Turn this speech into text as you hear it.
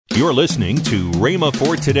You're listening to Rhema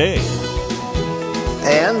for Today.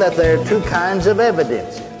 And that there are two kinds of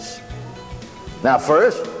evidences. Now,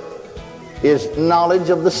 first is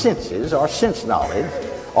knowledge of the senses, or sense knowledge,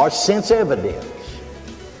 or sense evidence.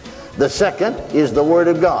 The second is the Word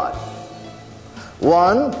of God.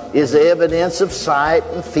 One is the evidence of sight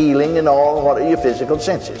and feeling and all what are your physical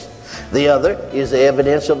senses. The other is the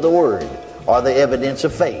evidence of the Word, or the evidence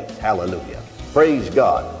of faith. Hallelujah. Praise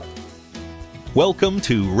God. Welcome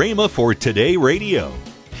to Rhema for Today Radio.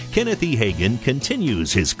 Kenneth E. Hagin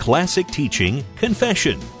continues his classic teaching,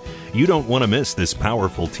 Confession. You don't want to miss this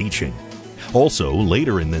powerful teaching. Also,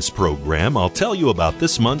 later in this program, I'll tell you about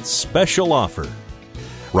this month's special offer.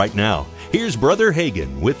 Right now, here's Brother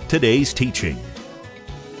Hagin with today's teaching.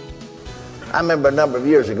 I remember a number of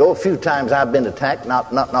years ago, a few times I've been attacked,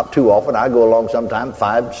 not too often. I go along sometimes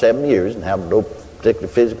 5 to 7 years and have no particular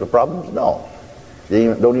physical problems. No.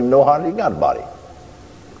 Don't even know hardly got a body.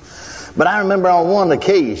 But I remember on one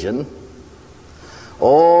occasion,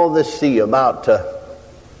 about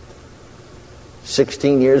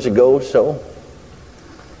 16 years ago or so,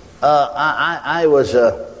 I was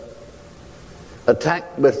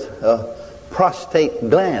attacked with a prostate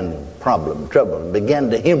gland trouble, and began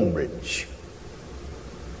to hemorrhage.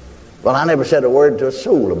 Well, I never said a word to a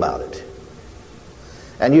soul about it.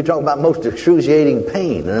 And you talk about most excruciating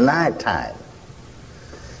pain in the night time.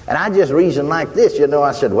 And I just reasoned like this,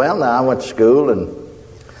 I said, well, now I went to school and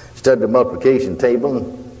studied the multiplication table,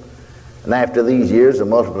 and after these years, the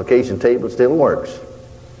multiplication table still works.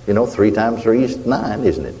 3 times 3 is 9,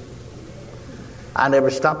 isn't it? I never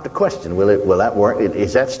stopped to question, will that work?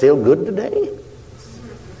 Is that still good today?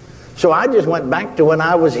 So I just went back to when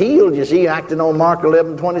I was healed, acting on Mark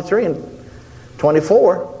 11:23 and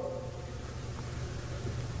 24.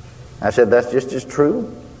 I said, that's just as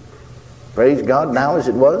true. Praise God, now as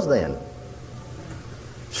it was then.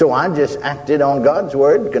 So I just acted on God's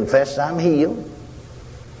word, confessed I'm healed,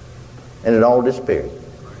 and it all disappeared.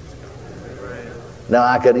 Now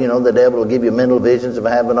I could, the devil will give you mental visions of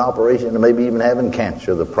having an operation and maybe even having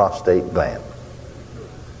cancer of the prostate gland.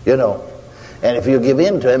 And if you give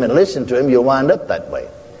in to him and listen to him, you'll wind up that way.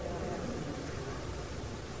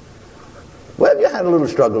 Well, you had a little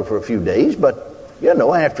struggle for a few days, but,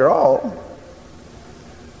 after all,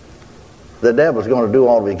 the devil's going to do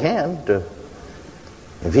all he can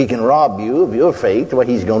if he can rob you of your faith, well,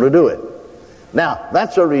 he's going to do it. Now,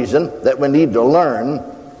 that's a reason that we need to learn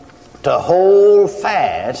to hold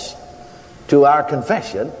fast to our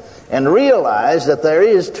confession and realize that there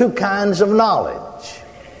is two kinds of knowledge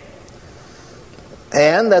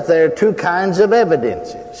and that there are two kinds of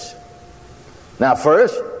evidences. Now,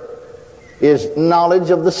 first is knowledge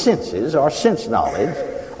of the senses, or sense knowledge,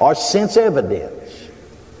 or sense evidence.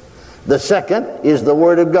 The second is the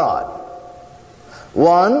Word of God.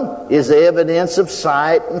 One is the evidence of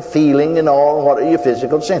sight and feeling and all what are your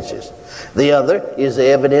physical senses. The other is the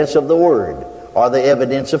evidence of the Word, or the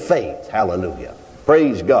evidence of faith. Hallelujah.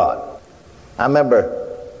 Praise God. I remember,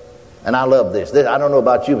 and I love this. I don't know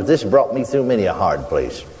about you, but this brought me through many a hard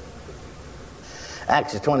place.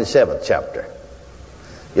 Acts the 27th chapter.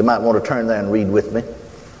 You might want to turn there and read with me.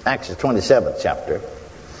 Acts the 27th chapter.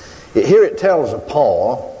 Here it tells of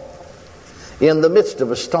Paul in the midst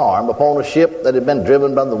of a storm upon a ship that had been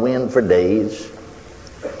driven by the wind for days.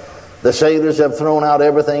 The sailors have thrown out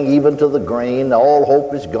everything, even to the grain. All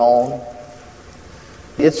hope is gone.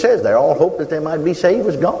 It says there, all hope that they might be saved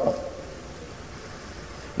was gone.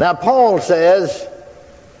 Now Paul says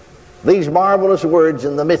these marvelous words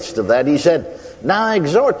in the midst of that. He said, now I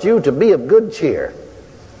exhort you to be of good cheer.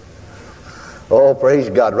 Oh, praise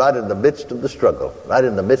God, right in the midst of the struggle, right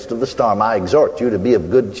in the midst of the storm, I exhort you to be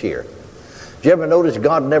of good cheer. Did you ever notice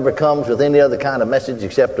God never comes with any other kind of message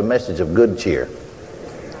except a message of good cheer?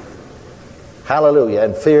 Hallelujah,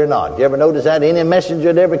 and fear not. Did you ever notice that? Any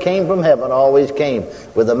messenger that ever came from heaven always came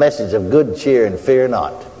with a message of good cheer and fear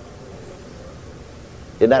not.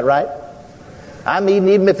 Isn't that right? I mean,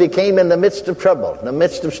 even if he came in the midst of trouble, in the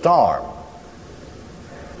midst of storm.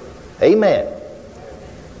 Amen.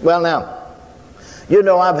 Well now,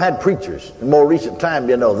 I've had preachers in more recent time,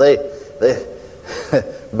 they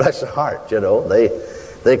bless their heart,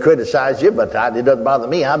 they criticize you, but it doesn't bother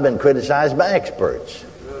me. I've been criticized by experts.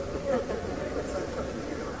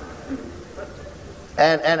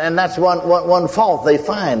 And that's one fault they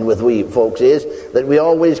find with we folks is that we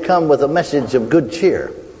always come with a message of good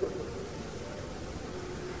cheer.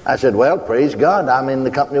 I said, well, praise God, I'm in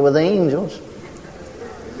the company with the angels.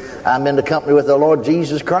 I'm in the company with the Lord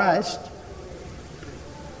Jesus Christ.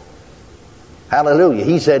 Hallelujah.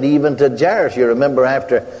 He said even to Jairus, you remember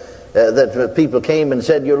after that people came and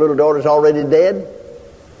said, your little daughter's already dead?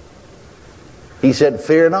 He said,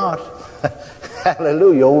 fear not.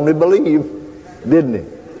 Hallelujah, only believe. Didn't he?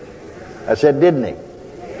 I said, didn't he?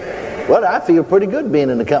 Well, I feel pretty good being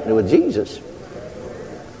in the company with Jesus.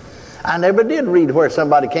 I never did read where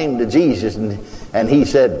somebody came to Jesus and he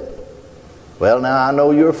said, well, now I know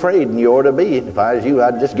you're afraid and you ought to be. If I was you,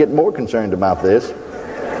 I'd just get more concerned about this.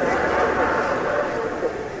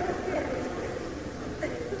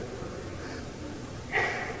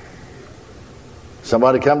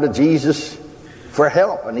 Somebody come to Jesus for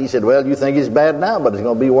help, and he said, well, you think it's bad now, but it's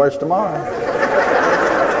going to be worse tomorrow.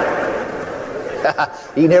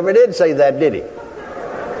 He never did say that, did he?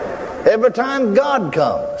 Every time God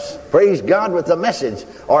comes, praise God, with a message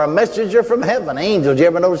or a messenger from heaven, angels, you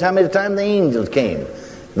ever notice how many times the angels came?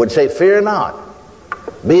 Would say, fear not,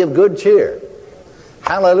 be of good cheer.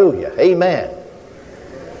 Hallelujah, amen.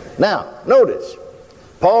 Now, notice,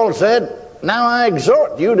 Paul said, now I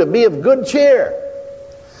exhort you to be of good cheer,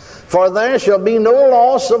 for there shall be no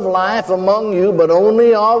loss of life among you, but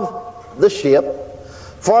only of the ship.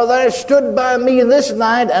 For there stood by me this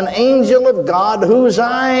night an angel of God, whose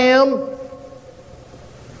I am.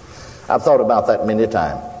 I've thought about that many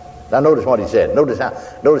times. Now notice what he said. Notice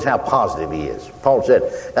how positive he is. Paul said,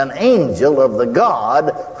 an angel of the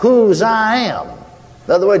God whose I am.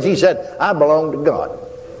 In other words, he said, I belong to God.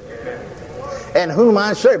 And whom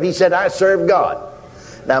I serve. He said, I serve God.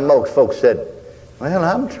 Now most folks said, well,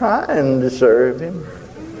 I'm trying to serve him.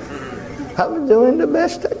 I'm doing the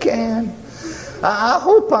best I can. I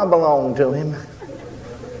hope I belong to him.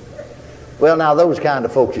 Well, now those kind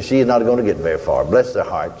of folks, you see, are not going to get very far. Bless their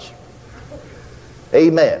hearts.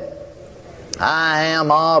 Amen. I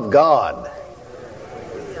am of God.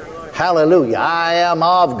 Hallelujah. I am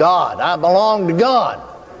of God. I belong to God.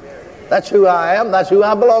 That's who I am. That's who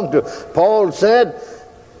I belong to. Paul said,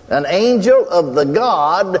 an angel of the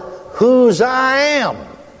God whose I am.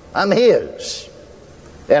 I'm his.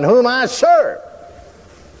 And whom I serve.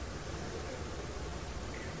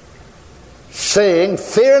 Saying,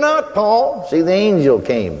 fear not, Paul. See, the angel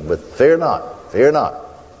came with, fear not, fear not.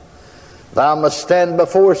 Thou must stand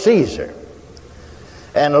before Caesar.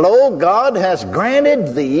 And lo, God has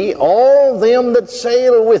granted thee all them that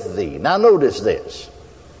sail with thee. Now notice this.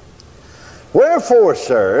 Wherefore,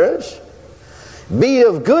 sirs, be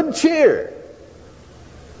of good cheer.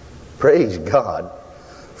 Praise God.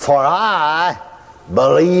 For I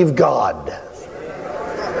believe God.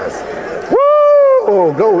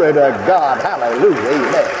 Oh, glory to God. Hallelujah.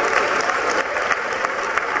 Amen.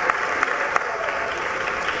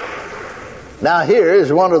 Now here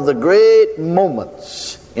is one of the great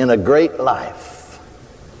moments in a great life.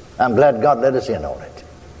 I'm glad God let us in on it.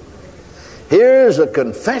 Here's a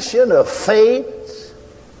confession of faith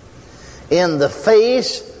in the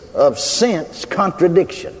face of sense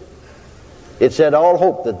contradiction. It said all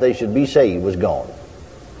hope that they should be saved was gone.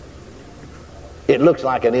 It looks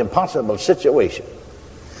like an impossible situation.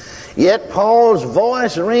 Yet Paul's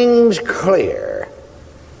voice rings clear.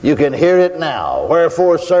 You can hear it now.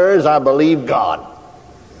 Wherefore, sirs, I believe God,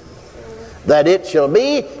 that it shall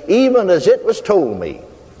be even as it was told me.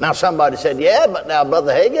 Now somebody said, yeah, but now,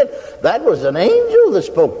 Brother Hagin, that was an angel that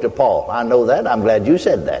spoke to Paul. I know that. I'm glad you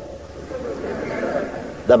said that.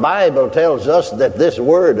 The Bible tells us that this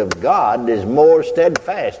word of God is more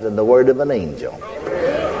steadfast than the word of an angel.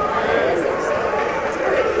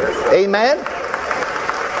 Amen?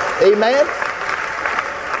 Amen?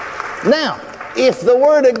 Now, if the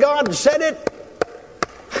Word of God said it,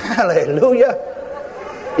 hallelujah,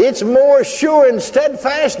 it's more sure and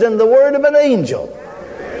steadfast than the word of an angel.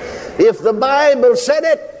 If the Bible said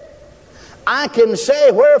it, I can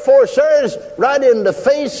say, wherefore, sirs, right in the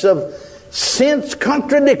face of sense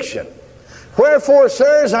contradiction. Wherefore,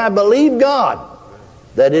 sirs, I believe God,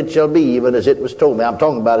 that it shall be even as it was told me. I'm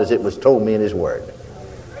talking about as it was told me in His Word.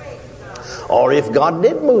 Or if God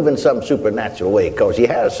did move in some supernatural way, because He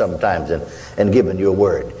has sometimes and given you a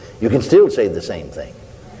word, you can still say the same thing.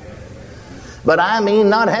 But I mean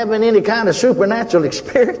not having any kind of supernatural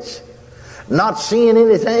experience, not seeing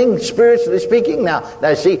anything spiritually speaking. Now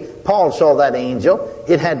see, Paul saw that angel.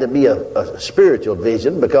 It had to be a spiritual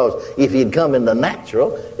vision, because if he'd come in the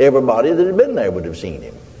natural, everybody that had been there would have seen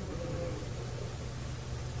him.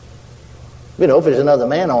 You know, if there's another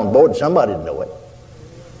man on board, somebody would know it.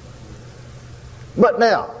 But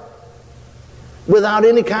now, without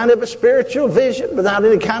any kind of a spiritual vision, without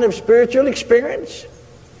any kind of spiritual experience,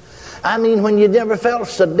 I mean, when you never felt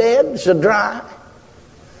so dead, so dry,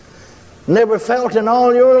 never felt in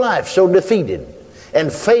all your life so defeated,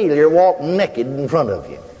 and failure walked naked in front of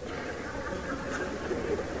you.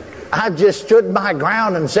 I just stood my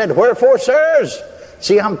ground and said, wherefore, sirs?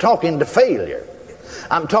 See, I'm talking to failure.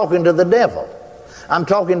 I'm talking to the devil. I'm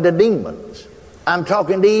talking to demons. I'm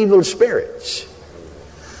talking to evil spirits.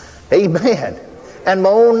 Amen. And my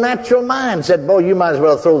own natural mind said, boy, you might as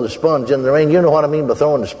well throw the sponge in the ring. You know what I mean by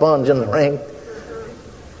throwing the sponge in the ring?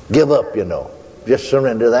 Give up, you know. Just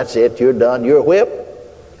surrender. That's it. You're done. You're whipped.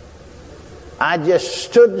 I just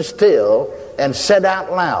stood still and said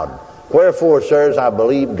out loud, wherefore, sirs, I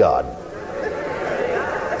believe God.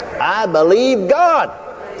 I believe God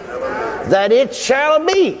that it shall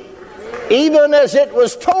be, even as it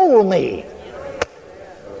was told me.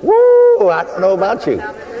 Woo! I don't know about you,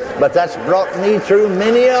 but that's brought me through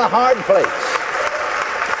many a hard place.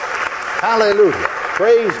 Hallelujah.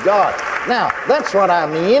 Praise God. Now, that's what I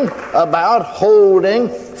mean about holding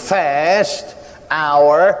fast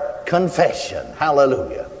our confession.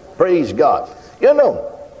 Hallelujah. Praise God. You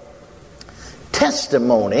know,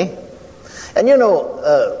 testimony, and you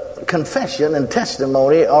know, confession and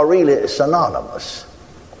testimony are really synonymous.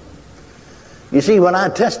 You see, when I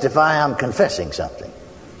testify, I'm confessing something.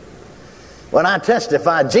 When I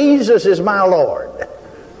testify, Jesus is my Lord,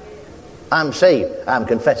 I'm saved, I'm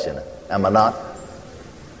confessing it. Am I not?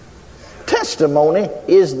 Testimony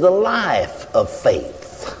is the life of faith.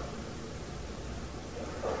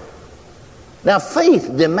 Now,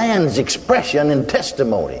 faith demands expression in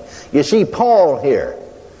testimony. You see, Paul here,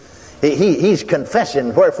 he's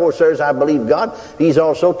confessing, wherefore, sirs, I believe God. He's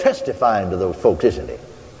also testifying to those folks, isn't he?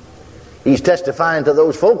 He's testifying to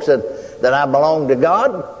those folks that I belong to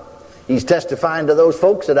God. He's testifying to those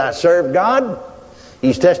folks that I serve God.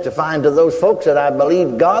 He's testifying to those folks that I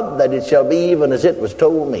believe God, that it shall be even as it was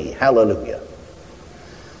told me. Hallelujah.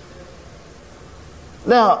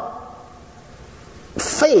 Now,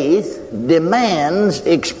 faith demands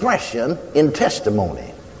expression in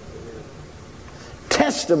testimony.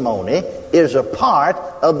 Testimony is a part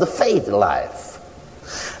of the faith life.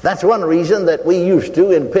 That's one reason that we used to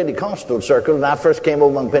in Pentecostal circles, when I first came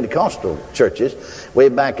over among Pentecostal churches way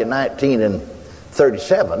back in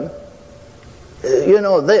 1937, you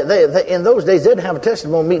know, they in those days they'd have a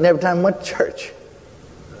testimony meeting every time we went to church.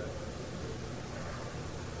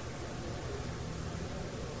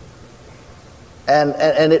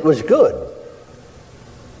 And it was good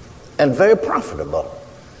and very profitable.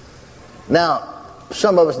 Now,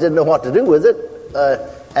 some of us didn't know what to do with it,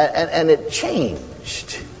 and it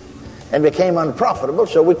changed and became unprofitable,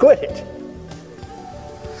 so we quit it.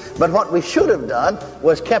 But what we should have done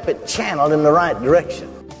was kept it channeled in the right direction.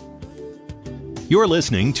 You're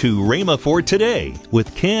listening to Rhema for Today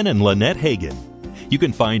with Ken and Lynette Hagin. You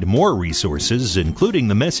can find more resources, including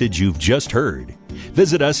the message you've just heard.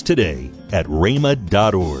 Visit us today at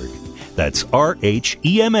rhema.org. That's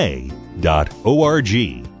RHEMA.org.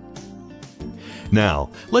 Now,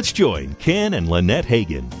 let's join Ken and Lynette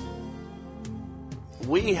Hagin.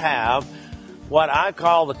 We have what I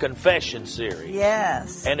call the Confession Series.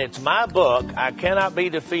 Yes. And it's my book, I Cannot Be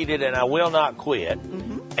Defeated and I Will Not Quit.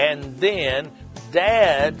 Mm-hmm. And then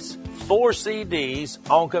Dad's 4 CDs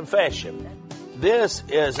on confession. This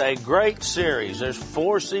is a great series. There's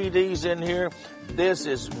 4 CDs in here. This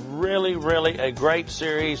is really, really a great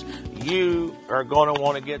series. You are going to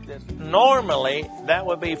want to get this. Normally, that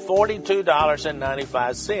would be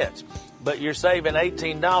 $42.95. But you're saving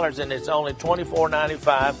 $18 and it's only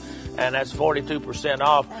 $24.95, and that's 42%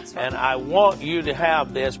 off. That's right. And I want you to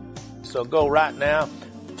have this. So go right now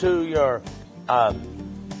to your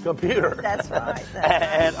computer. That's right.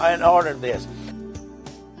 and order this.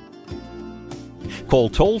 Call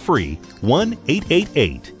toll-free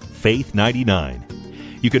 1-888-FAITH-99.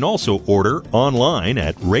 You can also order online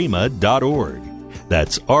at rhema.org.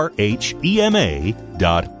 That's RHEMA.org.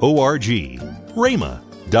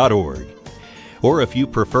 rhema.org. Or if you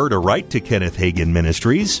prefer to write to Kenneth Hagin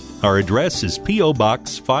Ministries, our address is P.O.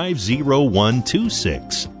 Box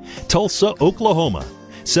 50126, Tulsa, Oklahoma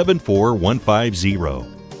 74150.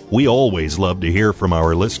 We always love to hear from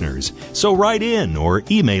our listeners, so write in or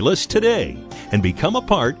email us today and become a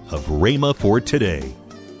part of Rhema for Today.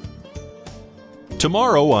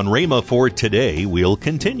 Tomorrow on Rhema for Today, we'll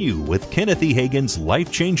continue with Kenneth E. Hagin's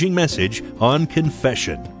life-changing message on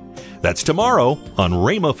confession. That's tomorrow on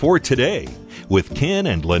Rhema for Today with Ken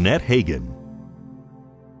and Lynette Hagin.